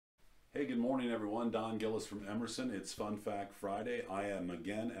Hey, good morning, everyone. Don Gillis from Emerson. It's Fun Fact Friday. I am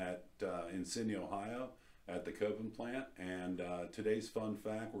again at in Sydney, Ohio, at the Copen plant, and today's fun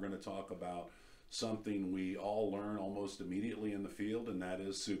fact we're going to talk about something we all learn almost immediately in the field, and that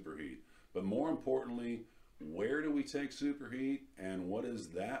is superheat. But more importantly, where do we take superheat, and what is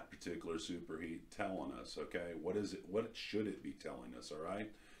that particular superheat telling us? Okay, what is it? What should it be telling us? All right.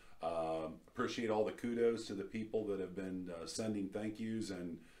 Appreciate all the kudos to the people that have been sending thank yous,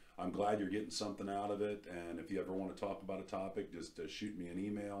 and I'm glad you're getting something out of it. And if you ever want to talk about a topic, just shoot me an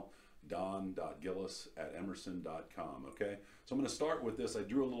email, don.gillis@emerson.com. Okay, so I'm going to start with this. I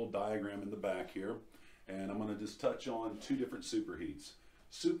drew a little diagram in the back here, and I'm going to just touch on two different superheats.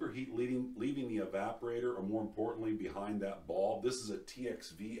 Superheat leaving the evaporator, or more importantly, behind that bulb. This is a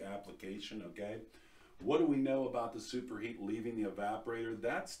TXV application, okay? What do we know about the superheat leaving the evaporator?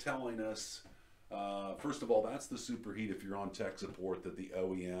 That's telling us, first of all, that's the superheat if you're on tech support that the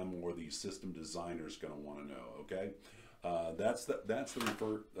OEM or the system designer is going to want to know, okay? That's the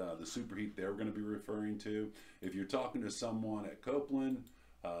superheat they're going to be referring to. If you're talking to someone at Copeland,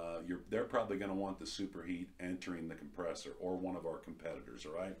 they're probably going to want the superheat entering the compressor or one of our competitors,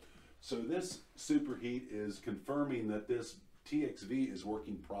 all right? So this superheat is confirming that this TXV is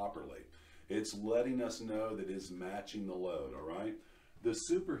working properly. It's letting us know that it's matching the load, all right? The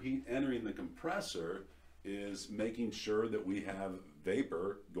superheat entering the compressor is making sure that we have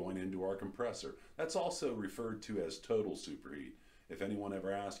vapor going into our compressor. That's also referred to as total superheat. If anyone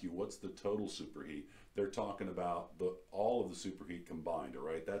ever asks you what's the total superheat, they're talking about all of the superheat combined, all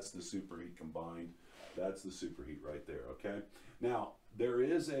right? That's the superheat combined. That's the superheat right there, okay? Now, there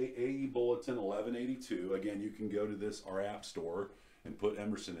is a AE Bulletin 1182. Again, you can go to our app store and put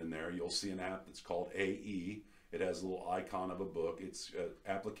Emerson in there. You'll see an app that's called AE. It has a little icon of a book. It's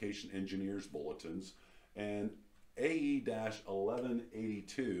Application Engineers Bulletins. And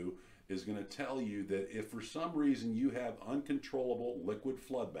AE-1182 is going to tell you that if for some reason you have uncontrollable liquid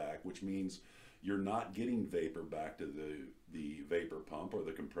flood back, which means you're not getting vapor back to the vapor pump or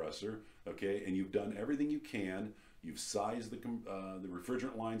the compressor, okay, and you've done everything you can, you've sized the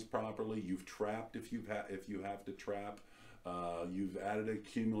refrigerant lines properly, you've trapped if you have to trap, you've added an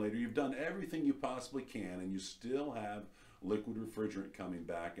accumulator, you've done everything you possibly can, and you still have liquid refrigerant coming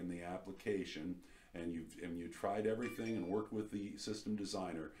back in the application, and you've tried everything and worked with the system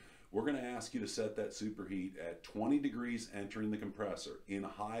designer. We're going to ask you to set that superheat at 20 degrees entering the compressor in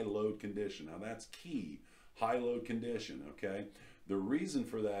high load condition. Now that's key, high load condition, okay? The reason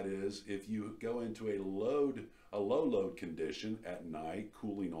for that is if you go into a low load condition at night,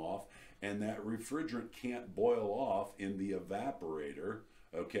 cooling off, and that refrigerant can't boil off in the evaporator,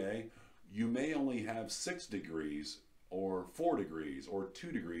 okay, you may only have 6 degrees or 4 degrees or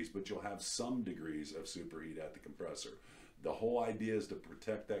 2 degrees, but you'll have some degrees of superheat at the compressor. The whole idea is to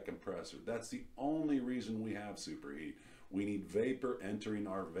protect that compressor. That's the only reason we have superheat. We need vapor entering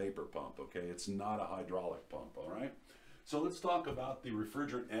our vapor pump, okay? It's not a hydraulic pump, all right? So let's talk about the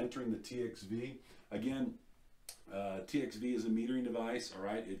refrigerant entering the TXV. Again, TXV is a metering device, all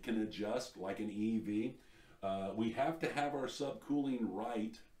right? It can adjust like an EEV. We have to have our subcooling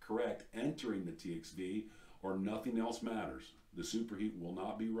correct, entering the TXV, or nothing else matters. The superheat will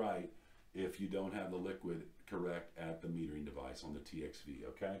not be right if you don't have the liquid correct at the metering device on the TXV,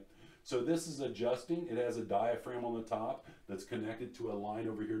 okay? So this is adjusting. It has a diaphragm on the top that's connected to a line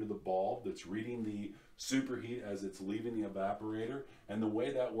over here to the bulb that's reading the superheat as it's leaving the evaporator. And the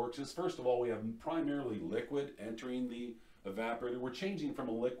way that works is, first of all, we have primarily liquid entering the evaporator. We're changing from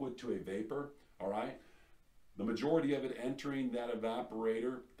a liquid to a vapor, all right? The majority of it entering that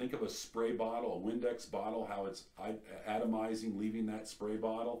evaporator, think of a spray bottle, a Windex bottle, how it's atomizing, leaving that spray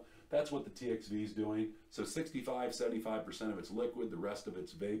bottle. That's what the TXV is doing. So 65–75% of it's liquid, the rest of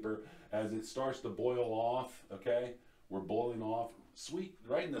it's vapor. As it starts to boil off, okay, we're boiling off. Sweet,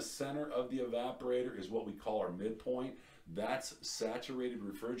 right in the center of the evaporator is what we call our midpoint. That's saturated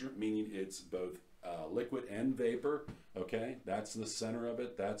refrigerant, meaning it's both liquid and vapor, okay? That's the center of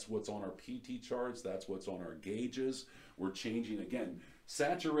it. That's what's on our PT charts. That's what's on our gauges. We're changing, again,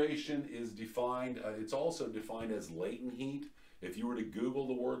 saturation is defined, it's also defined as latent heat. If you were to Google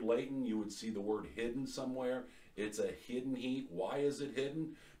the word latent, you would see the word hidden somewhere. It's a hidden heat. Why is it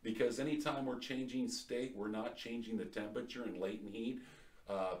hidden? Because anytime we're changing state, we're not changing the temperature in latent heat.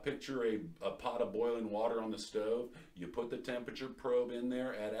 Picture a pot of boiling water on the stove. You put the temperature probe in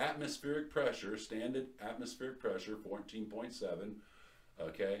there at atmospheric pressure, standard atmospheric pressure, 14.7.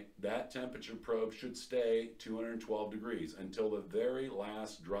 Okay, that temperature probe should stay 212 degrees until the very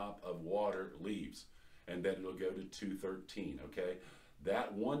last drop of water leaves, and then it'll go to 213, okay?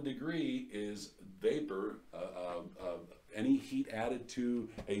 That 1 degree is vapor, any heat added to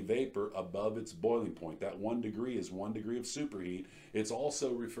a vapor above its boiling point. That 1 degree is 1 degree of superheat. It's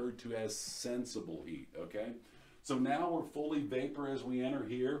also referred to as sensible heat, okay? So now we're fully vapor as we enter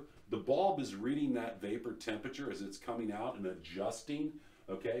here. The bulb is reading that vapor temperature as it's coming out and adjusting,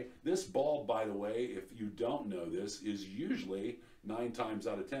 okay? This bulb, by the way, if you don't know this, is usually 9 times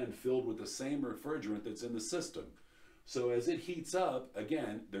out of 10 filled with the same refrigerant that's in the system. So as it heats up,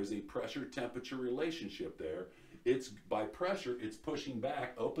 again, there's a pressure-temperature relationship there. It's by pressure, it's pushing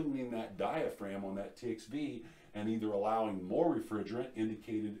back, opening that diaphragm on that TXV and either allowing more refrigerant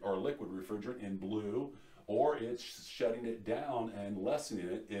indicated, or liquid refrigerant in blue, or it's shutting it down and lessening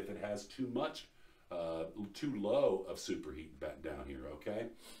it if it has too much, too low of superheat back down here, okay?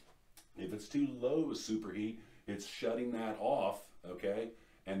 If it's too low of superheat, it's shutting that off, okay,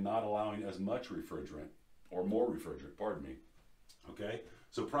 and not allowing as much refrigerant, or more refrigerant, pardon me, okay?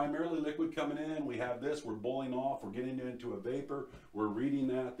 So primarily liquid coming in, we have this, we're boiling off, we're getting into a vapor, we're reading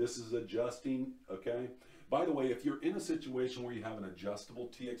that, this is adjusting, okay? By the way, if you're in a situation where you have an adjustable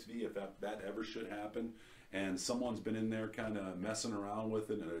TXV, if that ever should happen, and someone's been in there kind of messing around with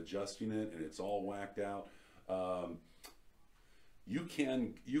it and adjusting it, and it's all whacked out, you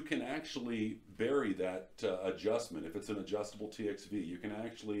can actually vary that adjustment. If it's an adjustable TXV, you can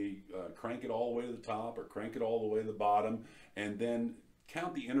actually crank it all the way to the top or crank it all the way to the bottom, and then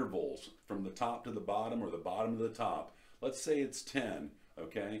count the intervals from the top to the bottom or the bottom to the top. Let's say it's 10,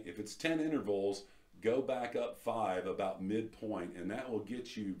 okay? If it's 10 intervals, go back up 5 about midpoint, and that will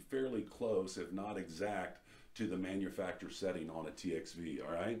get you fairly close, if not exact, to the manufacturer setting on a TXV,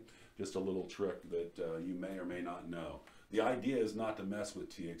 all right? Just a little trick that you may or may not know. The idea is not to mess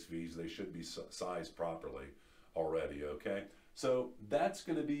with TXVs. They should be sized properly already, okay? So that's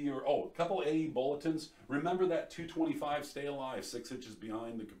going to be your, a couple AE bulletins. Remember that 225 stay alive, 6 inches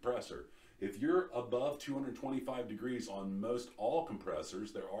behind the compressor. If you're above 225 degrees on most all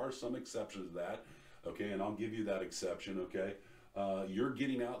compressors, there are some exceptions to that, okay? And I'll give you that exception, okay? You're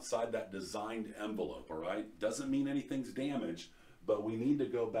getting outside that designed envelope, all right? Doesn't mean anything's damaged, but we need to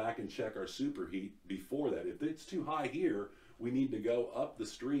go back and check our superheat before that. If it's too high here, we need to go up the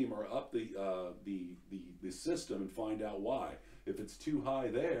stream or up the system and find out why. If it's too high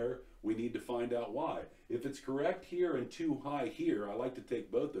there, we need to find out why. If it's correct here and too high here, I like to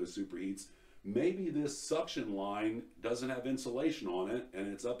take both those superheats. Maybe this suction line doesn't have insulation on it and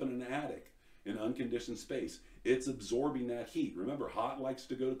it's up in an attic in unconditioned space. It's absorbing that heat. Remember, hot likes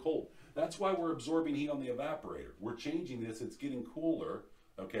to go to cold. That's why we're absorbing heat on the evaporator. We're changing this, it's getting cooler,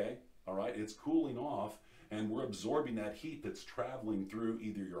 okay? All right, it's cooling off, and we're absorbing that heat that's traveling through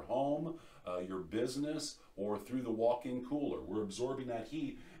either your home, your business, or through the walk-in cooler. We're absorbing that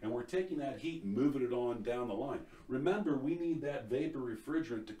heat, and we're taking that heat and moving it on down the line. Remember, we need that vapor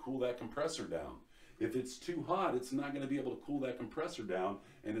refrigerant to cool that compressor down. If it's too hot, it's not going to be able to cool that compressor down,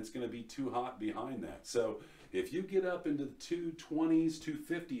 and it's going to be too hot behind that. So if you get up into the 220s,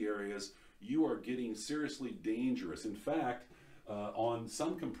 250 areas, you are getting seriously dangerous. In fact, on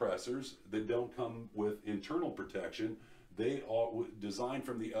some compressors that don't come with internal protection, they are designed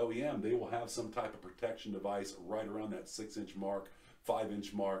from the OEM. They will have some type of protection device right around that 6-inch mark,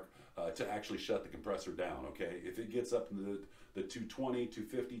 5-inch mark to actually shut the compressor down, okay? If it gets up into the 220,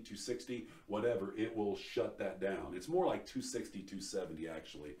 250, 260, whatever, it will shut that down. It's more like 260, 270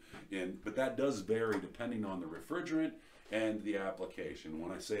 actually. But that does vary depending on the refrigerant and the application.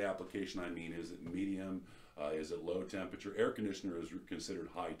 When I say application, I mean, is it medium? Is it low temperature? Air conditioner is considered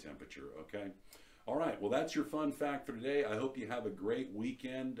high temperature, okay? All right, well, that's your fun fact for today. I hope you have a great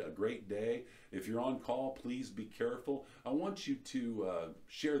weekend, a great day. If you're on call, please be careful. I want you to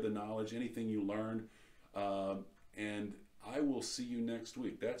share the knowledge, anything you learned, and I will see you next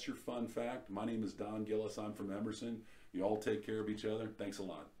week. That's your fun fact. My name is Don Gillis. I'm from Emerson. You all take care of each other. Thanks a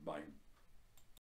lot. Bye.